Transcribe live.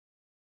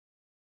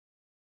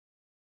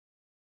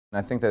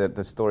I think that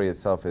the story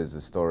itself is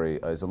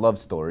a love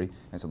story.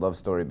 It's a love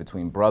story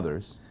between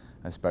brothers,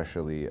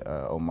 especially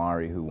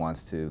Omari, who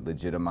wants to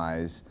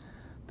legitimize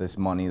this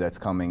money that's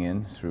coming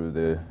in through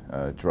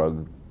the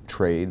drug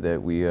trade that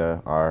we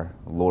are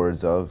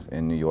lords of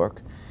in New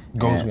York.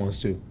 Ghost wants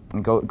to.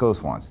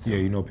 Ghost wants to. Yeah,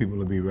 you know people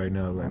will be right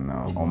now like, I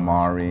know,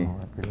 Omari,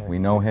 we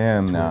know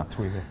him now.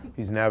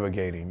 He's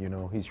navigating, you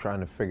know, he's trying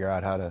to figure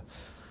out how to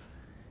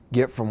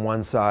get from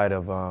one side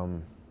of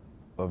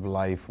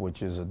life,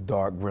 which is a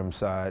dark, grim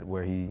side,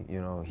 where he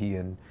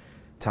and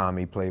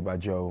Tommy, played by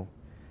Joe,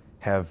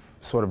 have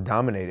sort of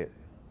dominated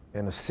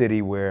in a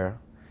city where,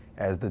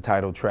 as the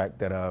title track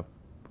that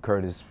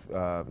Curtis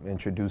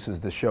introduces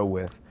the show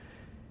with,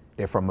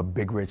 they're from a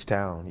big, rich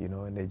town, you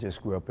know, and they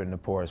just grew up in the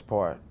poorest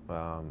part.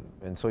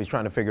 And so he's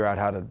trying to figure out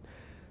how to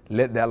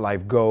let that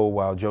life go,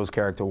 while Joe's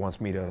character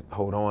wants me to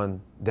hold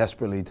on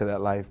desperately to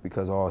that life,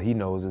 because all he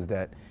knows is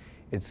that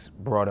it's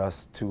brought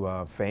us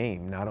to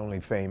fame, not only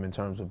fame in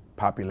terms of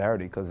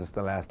popularity, because it's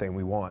the last thing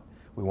we want.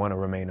 We want to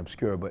remain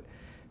obscure, but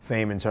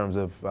fame in terms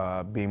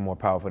of being more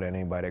powerful than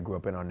anybody that grew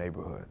up in our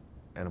neighborhood.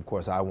 And of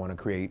course, I want to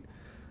create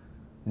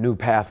new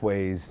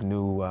pathways,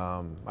 new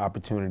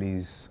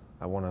opportunities.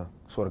 I want to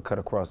sort of cut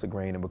across the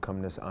grain and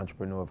become this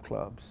entrepreneur of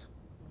clubs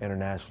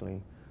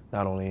internationally,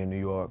 not only in New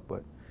York,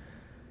 but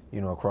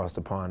you know, across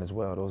the pond as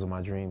well. Those are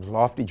my dreams,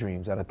 lofty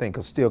dreams that I think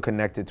are still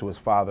connected to his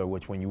father,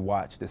 which when you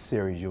watch the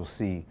series, you'll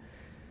see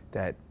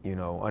that, you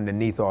know,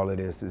 underneath all of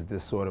this is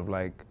this sort of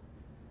like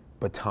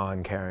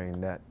baton carrying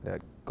that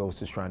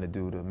Ghost is trying to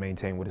do to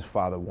maintain what his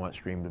father once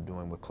dreamed of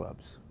doing with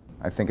clubs.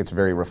 I think it's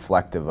very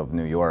reflective of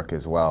New York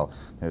as well.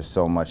 There's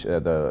so much,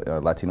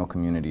 the Latino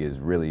community is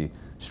really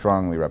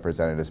strongly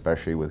represented,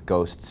 especially with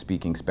Ghost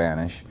speaking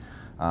Spanish.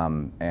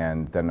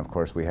 And then of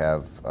course we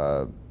have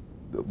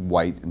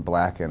white and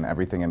black and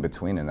everything in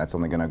between, and that's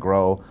only going to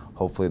grow.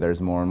 Hopefully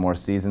there's more and more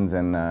seasons,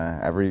 and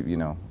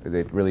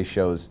it really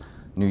shows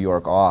New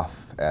York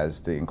off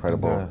as the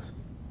incredible,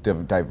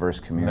 diverse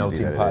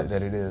community melting pot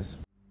that it is.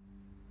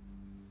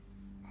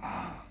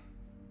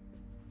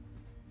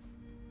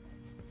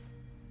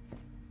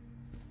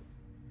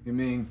 You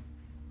mean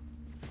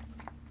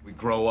we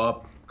grow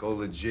up, go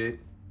legit,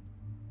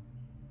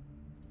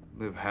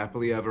 live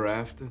happily ever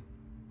after?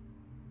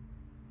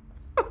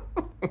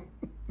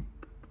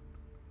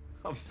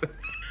 I'm sorry.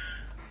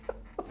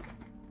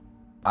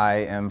 I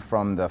am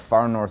from the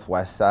far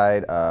northwest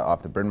side,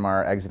 off the Bryn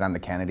Mawr exit on the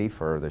Kennedy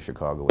for the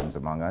Chicagoans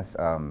among us.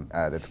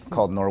 It's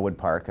called Norwood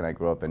Park, and I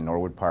grew up in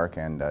Norwood Park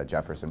and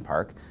Jefferson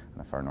Park on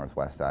the far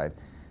northwest side.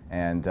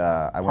 And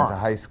I went to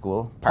high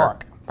school.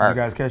 Park. Did you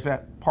guys catch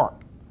that?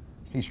 Park.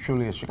 He's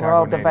truly a Chicago We're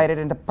all native. divided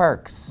into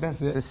parks.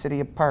 That's it. It's a city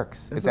of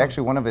parks. That's it's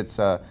actually one of its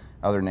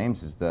other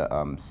names is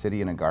the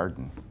City in a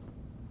Garden.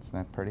 Isn't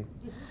that pretty?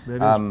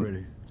 That is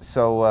pretty.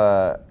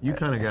 So you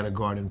kind of got a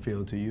garden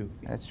feel to you.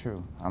 That's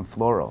true. I'm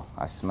floral.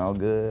 I smell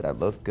good. I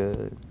look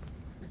good.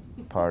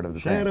 Part of the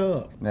thing. Shut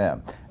up.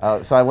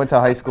 Yeah. So I went to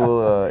high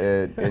school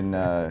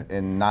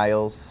in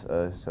Niles.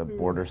 It's a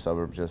border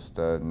suburb just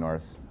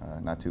north,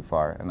 not too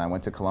far. And I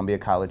went to Columbia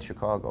College,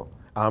 Chicago.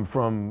 I'm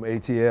from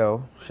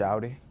ATL,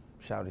 Shouty,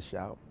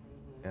 shout,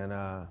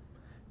 and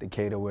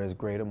Decatur, where it's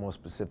greater, more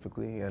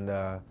specifically,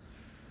 and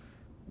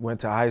went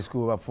to high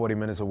school about 40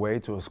 minutes away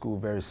to a school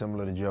very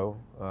similar to Joe.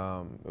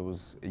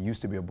 It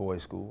used to be a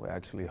boys' school,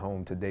 actually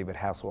home to David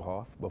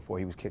Hasselhoff before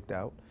he was kicked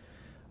out,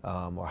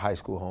 or high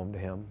school home to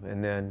him.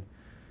 And then,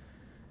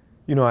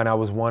 you know, and I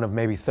was one of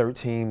maybe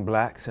 13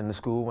 blacks in the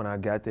school when I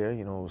got there.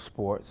 You know,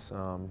 sports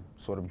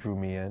sort of drew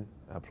me in.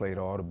 I played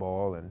all the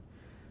ball and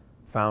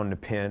found the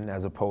pen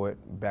as a poet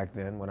back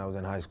then when I was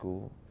in high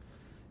school,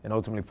 and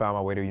ultimately found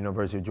my way to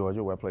University of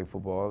Georgia, where I played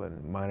football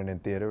and minored in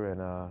theater.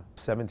 And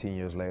 17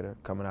 years later,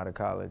 coming out of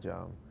college,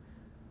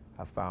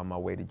 I found my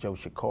way to Joe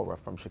Sikora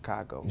from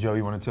Chicago. Joe,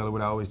 you want to tell her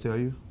what I always tell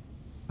you?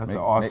 That's an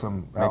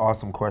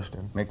awesome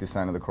question. Make the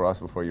sign of the cross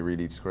before you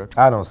read each script.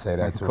 I don't say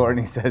that to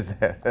Courtney says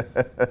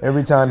that.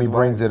 Every time he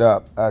brings it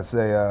up, I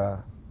say,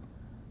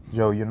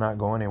 Joe, you're not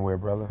going anywhere,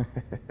 brother.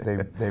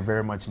 they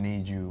very much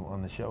need you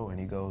on the show. And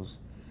he goes,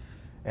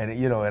 and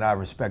you know, and I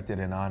respect it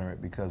and honor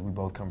it, because we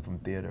both come from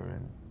theater,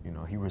 and you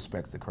know, he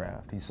respects the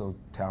craft. He's so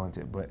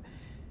talented, but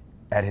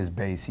at his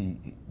base,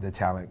 the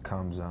talent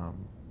comes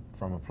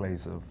from a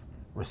place of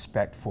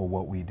respect for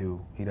what we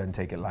do. He doesn't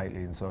take it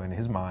lightly, and so in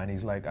his mind,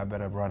 he's like, I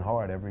better run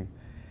hard every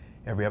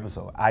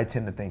episode. I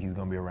tend to think he's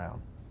going to be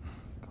around.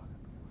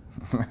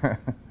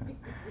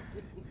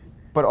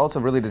 But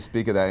also, really, to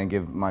speak of that and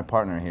give my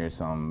partner here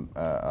some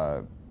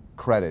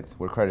credit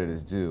where credit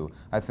is due.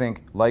 I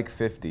think, like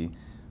 50.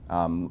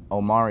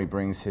 Omari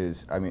brings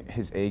his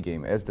A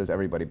game, as does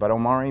everybody, but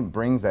Omari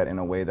brings that in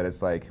a way that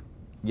it's like,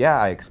 yeah,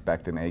 I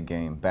expect an A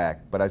game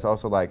back, but it's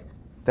also like,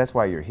 that's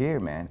why you're here,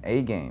 man,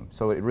 A game.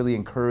 So it really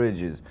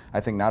encourages, I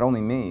think, not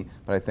only me,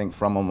 but I think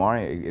from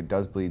Omari, it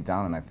does bleed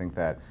down, and I think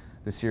that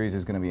the series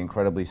is going to be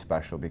incredibly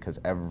special because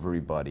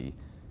everybody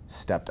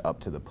stepped up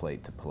to the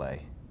plate to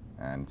play,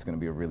 and it's going to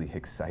be a really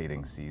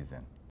exciting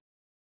season.